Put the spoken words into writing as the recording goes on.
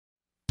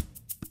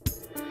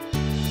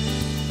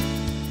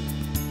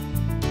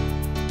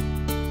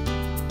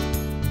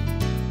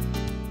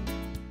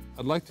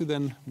I'd like to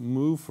then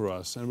move for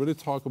us and really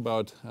talk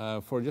about,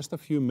 for just a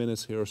few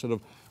minutes here, sort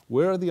of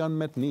where are the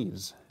unmet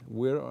needs?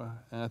 And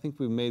I think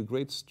we've made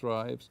great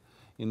strides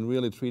in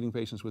really treating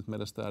patients with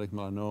metastatic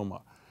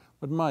melanoma.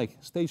 But Mike,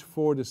 stage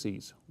 4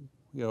 disease,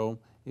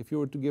 if you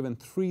were to give in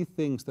 3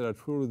 things that are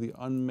truly the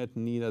unmet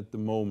need at the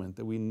moment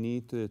that we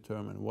need to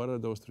determine, what are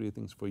those 3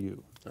 things for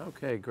you?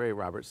 Okay, great,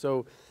 Robert.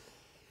 So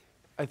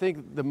I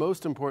think the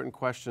most important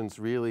questions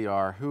really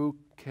are, who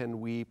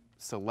can we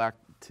select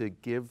to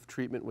give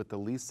treatment with the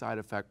least side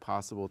effect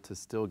possible to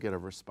still get a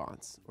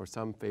response or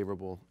some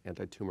favorable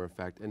anti-tumor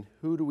effect, and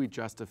who do we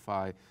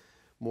justify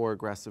more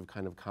aggressive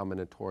kind of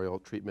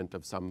combinatorial treatment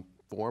of some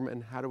form,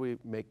 and how do we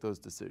make those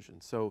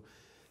decisions? So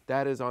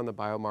that is on the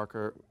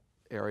biomarker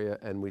area,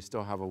 and we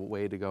still have a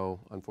way to go,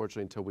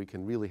 unfortunately, until we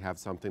can really have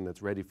something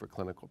that's ready for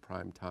clinical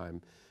prime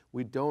time.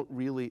 We don't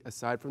really,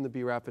 aside from the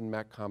BRAF and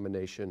MEK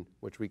combination,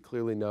 which we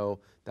clearly know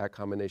that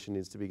combination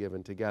needs to be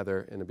given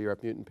together in a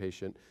BRAF mutant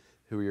patient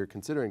who you're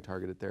considering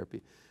targeted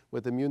therapy.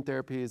 With immune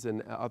therapies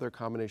and other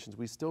combinations,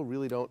 we still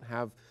really don't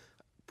have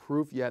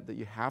proof yet that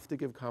you have to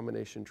give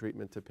combination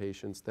treatment to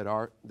patients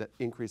that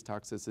increase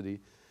toxicity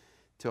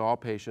to all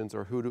patients,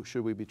 or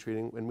should we be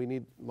treating, and we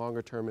need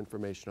longer term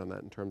information on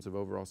that in terms of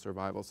overall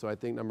survival. So I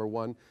think number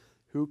 1,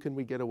 who can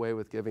we get away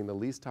with giving the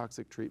least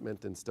toxic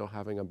treatment and still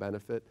having a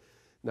benefit?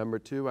 Number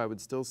 2, I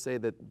would still say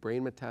that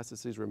brain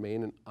metastases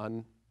remain an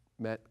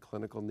unmet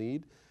clinical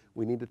need.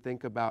 We need to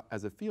think about,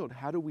 as a field,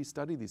 how do we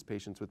study these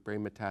patients with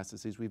brain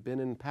metastases? We've been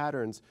in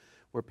patterns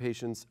where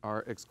patients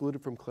are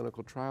excluded from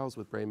clinical trials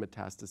with brain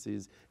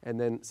metastases, and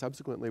then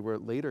subsequently we're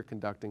later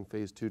conducting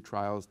phase 2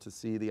 trials to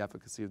see the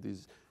efficacy of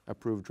these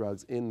approved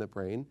drugs in the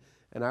brain.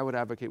 And I would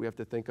advocate we have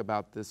to think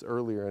about this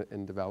earlier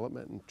in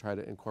development and try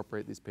to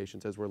incorporate these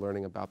patients as we're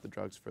learning about the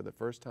drugs for the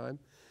first time.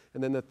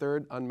 And then the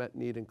third unmet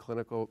need in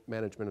clinical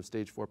management of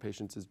stage 4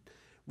 patients is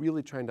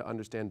really trying to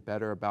understand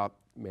better about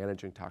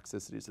managing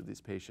toxicities of these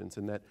patients,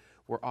 and that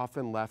we're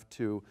often left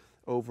to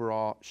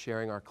overall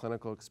sharing our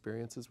clinical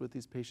experiences with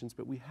these patients,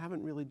 but we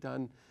haven't really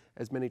done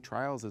as many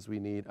trials as we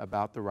need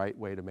about the right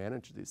way to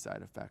manage these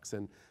side effects.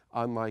 And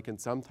unlike in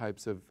some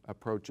types of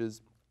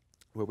approaches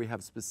where we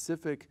have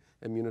specific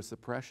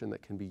immunosuppression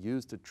that can be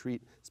used to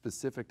treat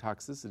specific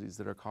toxicities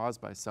that are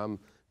caused by some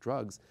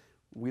drugs,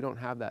 we don't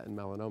have that in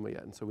melanoma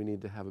yet. And so we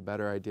need to have a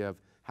better idea of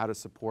how to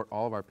support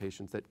all of our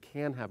patients that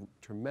can have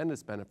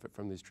tremendous benefit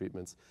from these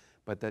treatments,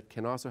 but that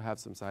can also have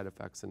some side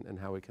effects, and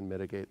how we can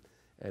mitigate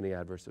any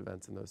adverse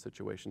events in those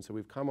situations. So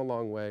we've come a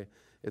long way.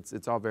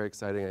 It's all very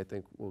exciting. I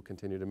think we'll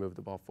continue to move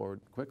the ball forward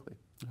quickly.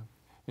 Yeah.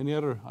 Any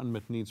other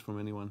unmet needs from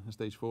anyone in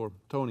stage 4?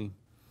 Tony,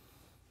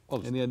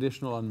 any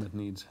additional unmet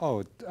needs?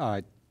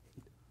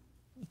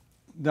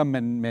 The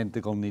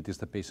medical need is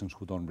the patients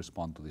who don't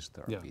respond to these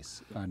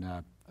therapies. Yeah. And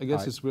I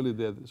guess it's really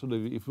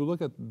if you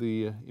look at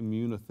the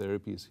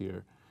immunotherapies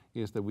here,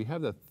 is that we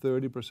have that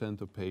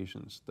 30% of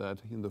patients that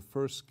in the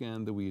first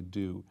scan that we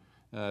do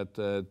at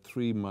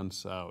 3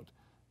 months out,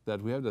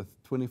 that we have the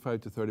 25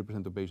 to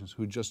 30% of patients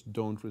who just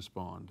don't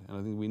respond. And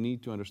I think we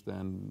need to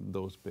understand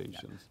those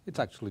patients. Yeah. It's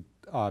actually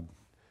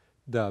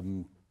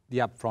the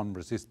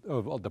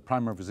upfront the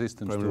primary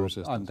resistance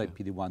to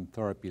anti-PD-1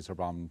 therapy is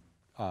around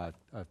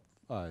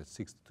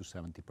 60 to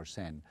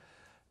 70%.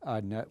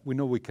 And we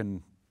know we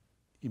can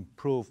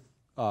improve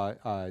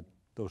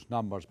those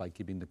numbers by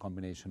giving the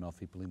combination of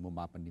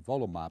ipilimumab and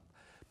nivolumab,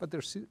 but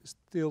there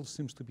still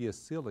seems to be a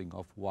ceiling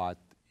of what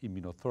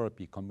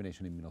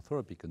combination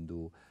immunotherapy can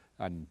do,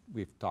 and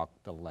we've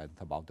talked at length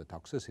about the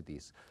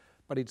toxicities.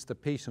 But it's the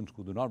patients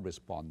who do not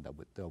respond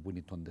that we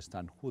need to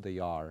understand who they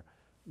are,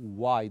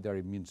 why their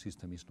immune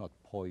system is not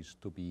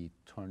poised to be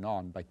turned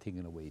on by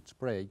taking away its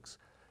brakes.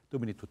 Do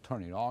we need to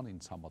turn it on in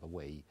some other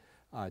way?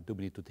 Do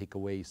we need to take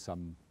away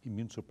some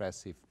immune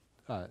suppressive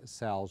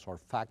cells or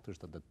factors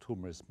that the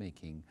tumor is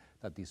making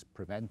that is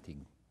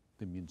preventing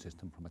the immune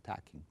system from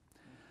attacking?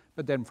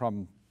 But then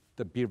from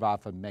the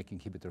BRAF and MEK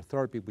inhibitor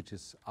therapy, which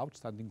is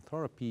outstanding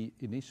therapy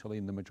initially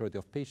in the majority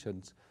of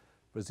patients,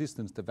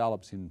 resistance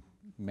develops in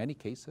many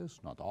cases,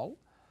 not all.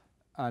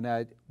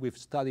 And we've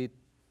studied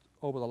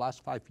over the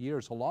last 5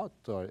 years a lot,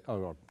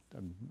 or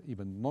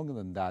even longer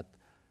than that,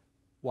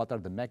 what are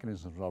the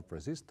mechanisms of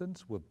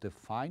resistance. We've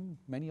defined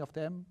many of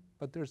them,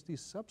 but there's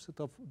this subset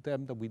of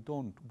them that we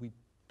don't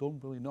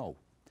really know.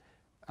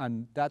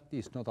 And that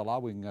is not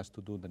allowing us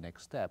to do the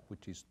next step,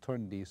 which is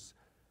turn this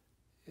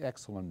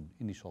excellent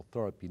initial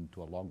therapy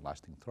into a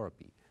long-lasting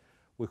therapy.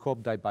 We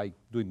hope that by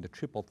doing the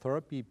triple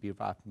therapy,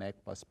 BRAF, MEK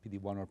plus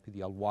PD-1 or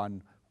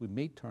PD-L1, we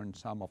may turn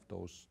some of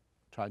those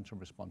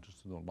transient responses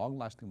to the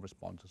long-lasting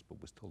responses, but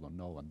we still don't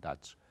know, and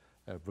that's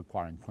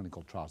requiring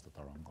clinical trials that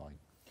are ongoing.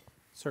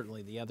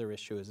 Certainly, the other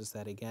issue is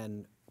that,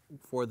 again,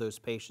 for those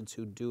patients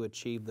who do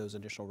achieve those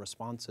initial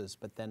responses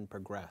but then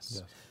progress.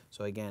 Yes.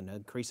 So again,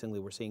 increasingly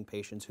we're seeing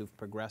patients who've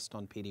progressed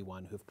on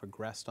PD-1, who've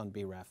progressed on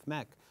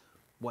BRAF/MEK.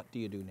 What do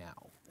you do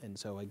now? And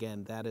so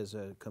again, that is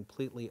a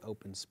completely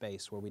open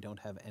space where we don't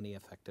have any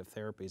effective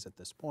therapies at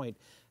this point,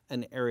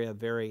 an area of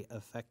very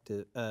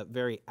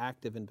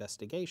active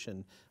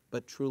investigation,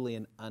 but truly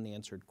an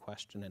unanswered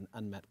question and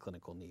unmet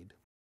clinical need.